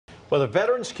Well, the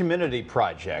Veterans Community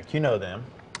Project, you know them.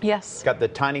 Yes. Got the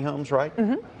tiny homes, right?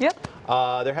 Mm-hmm. Yep.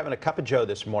 They're having a cup of joe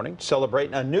this morning,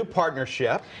 celebrating a new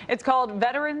partnership. It's called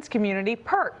Veterans Community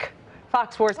Perk.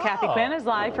 Fox 4's Kathy Quinn is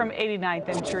live from 89th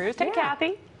and True. Hey,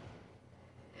 Kathy.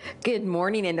 Good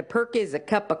morning, and the perk is a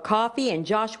cup of coffee. And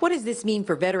Josh, what does this mean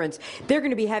for veterans? They're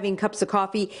going to be having cups of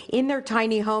coffee in their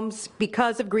tiny homes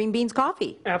because of Green Beans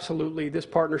Coffee. Absolutely. This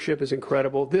partnership is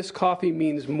incredible. This coffee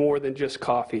means more than just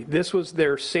coffee. This was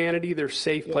their sanity, their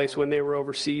safe place when they were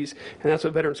overseas, and that's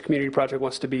what Veterans Community Project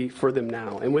wants to be for them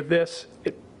now. And with this,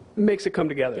 it makes it come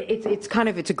together.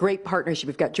 It's a great partnership.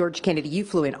 We've got George Kennedy. You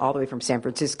flew in all the way from San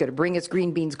Francisco to bring us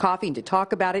Green Beans Coffee and to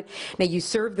talk about it. Now, you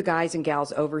serve the guys and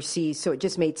gals overseas, so it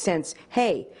just made sense.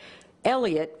 Hey,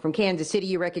 Elliot from Kansas City,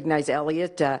 you recognize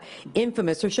Elliot,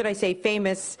 infamous, or should I say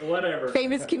famous,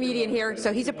 famous comedian here.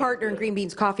 So he's a partner in Green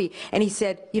Beans Coffee, and he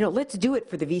said, you know, let's do it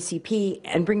for the VCP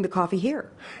and bring the coffee here.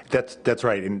 That's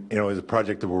right, and you know, it's a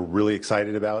project that we're really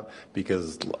excited about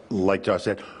because, like Josh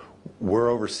said, we're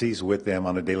overseas with them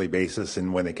on a daily basis,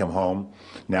 and when they come home,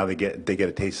 now they get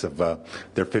a taste of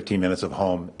their 15 minutes of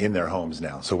home in their homes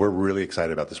now. So we're really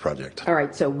excited about this project. All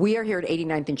right, so we are here at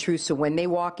 89th and True. So when they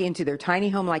walk into their tiny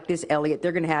home like this, Elliot,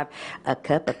 they're going to have a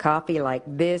cup of coffee like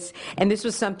this. And this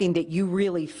was something that you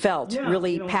really felt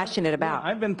really passionate about.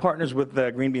 I've been partners with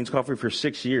Green Beans Coffee for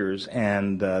 6 years,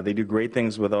 and they do great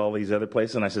things with all these other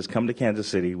places. And I says, come to Kansas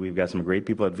City. We've got some great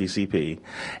people at VCP,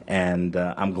 and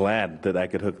I'm glad that I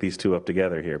could hook these two up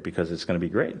together here because it's going to be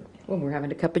great. Well, we're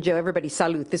having a cup of joe. Everybody,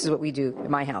 salute. This is what we do at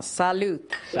my house.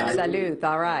 Salute. Salute.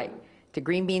 All right. To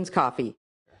Green Beans Coffee.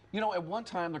 You know, at one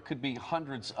time there could be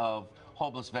hundreds of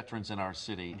homeless veterans in our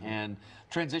city, and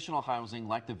transitional housing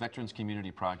like the Veterans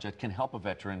Community Project can help a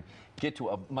veteran get to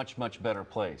a much, much better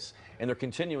place. And they're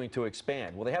continuing to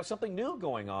expand. Well, they have something new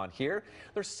going on here.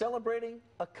 They're celebrating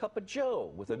a cup of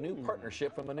joe with a new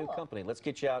partnership from a new company. Let's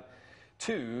get you out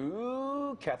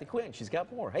to Kathy Quinn. She's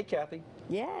got more. Hey, Kathy.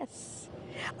 Yes.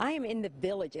 I am in the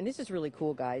Village, and this is really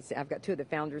cool, guys. I've got two of the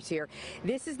founders here.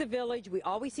 This is the Village. We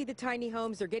always see the tiny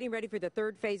homes. They're getting ready for the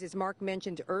third phase, as Mark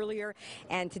mentioned earlier,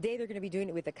 and today they're going to be doing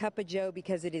it with a cup of joe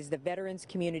because it is the Veterans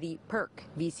Community Perk,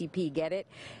 VCP. Get it?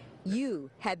 You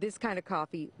had this kind of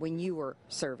coffee when you were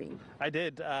serving. I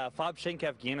did. Fob Shank,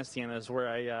 Afghanistan is where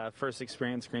I first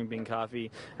experienced green bean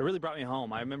coffee. It really brought me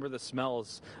home. I remember the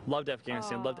smells. Loved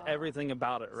Afghanistan. Loved everything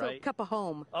about it, right? So, cup of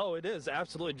home. Oh, it is.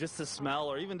 Absolutely. Just the smell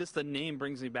or even just the name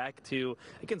brings me back to,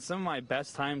 again, some of my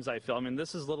best times I feel. I mean,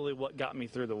 this is literally what got me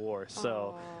through the war.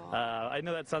 So I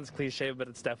know that sounds cliche, but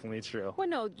it's definitely true. Well,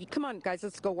 no, come on, guys.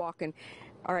 Let's go walking.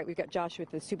 All right, we've got Josh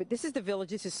with us too, but this is the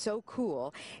Village. This is so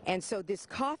cool. And so this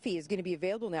coffee is going to be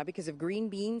available now because of Green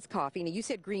Beans Coffee. Now, you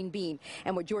said Green Bean,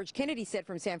 and what George Kennedy said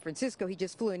from San Francisco, he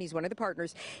just flew in, he's one of the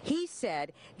partners, he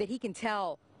said that he can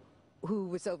tell who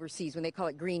was overseas when they call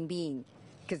it Green Bean,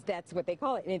 because that's what they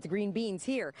call it, and it's green beans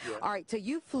here. Yeah. All right, so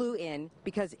you flew in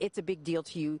because it's a big deal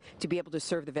to you to be able to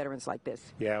serve the veterans like this.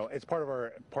 Yeah, it's part of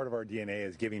our DNA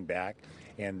is giving back,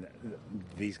 and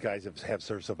these guys have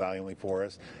served so valiantly for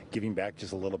us, giving back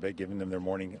just a little bit, giving them their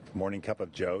morning cup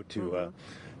of joe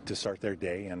to start their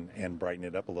day and brighten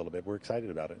it up a little bit. We're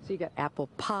excited about it. So you got apple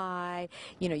pie,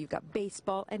 you know, you've got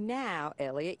baseball, and now,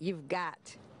 Elliot, you've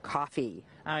got coffee.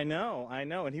 I know,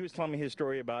 and he was telling me his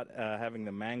story about having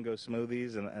the mango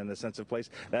smoothies and the sense of place.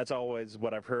 That's always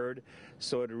what I've heard.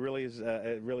 So it really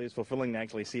is fulfilling to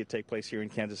actually see it take place here in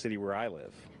Kansas City, where I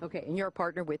live. Okay, and you're a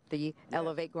partner with the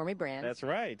Elevate Gourmet Brands. That's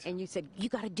right. And you said you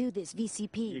got to do this,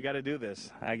 VCP. You got to do this.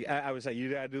 I would say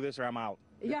you got to do this, or I'm out.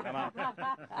 Yeah.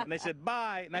 And they said,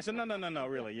 bye. And I said, no,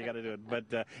 really, you got to do it.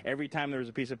 But every time there was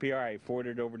a piece of PR, I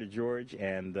forwarded it over to George,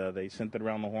 and they sent it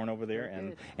around the horn over there,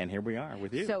 and here we are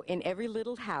with you. So in every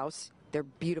little house, they're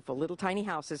beautiful, little tiny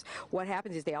houses. What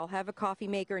happens is they all have a coffee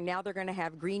maker, and now they're going to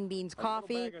have Green Beans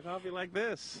Coffee. A little bag of coffee like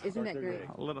this. Isn't that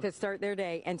great? To start their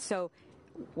day. And so,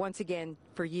 once again,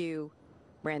 for you,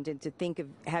 Brandon, to think of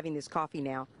having this coffee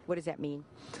now, what does that mean?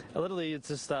 Literally, it's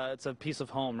just it's a piece of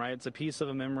home, right? It's a piece of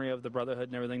a memory of the brotherhood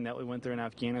and everything that we went through in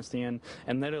Afghanistan.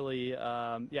 And literally,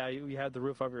 yeah, you had the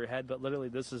roof over your head, but literally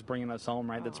this is bringing us home,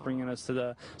 right? That's bringing us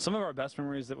to some of our best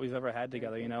memories that we've ever had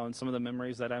together, you know, and some of the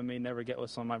memories that I may never get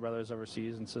with some of my brothers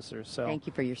overseas and sisters. So thank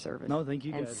you for your service. No, thank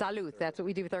you, and guys. Salute. That's what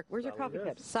we do with our. Where's our coffee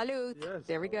cups? Salute. Yes.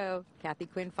 There we go. Kathy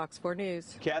Quinn, Fox 4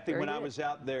 News. Kathy, when I was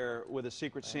out there with a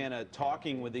Secret Santa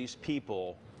talking with these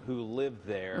people who live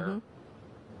there,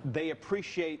 they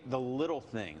appreciate the little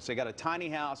things. They got a tiny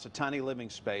house, a tiny living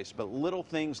space, but little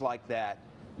things like that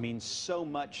mean so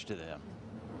much to them.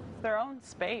 Their own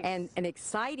space. And an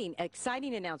exciting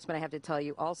announcement I have to tell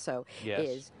you also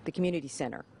is the community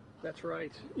center. That's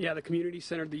right. Yeah, the community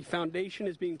center, the foundation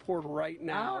is being poured right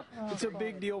now. It's a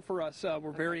big deal for us.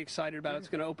 We're very excited about it. It's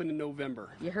going to open in November.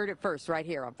 You heard it first right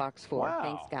here on Fox 4. Wow.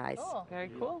 Thanks, guys. Very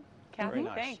cool. Kathy, Very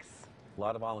nice. thanks. A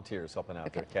lot of volunteers helping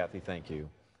out there. Kathy, thank you.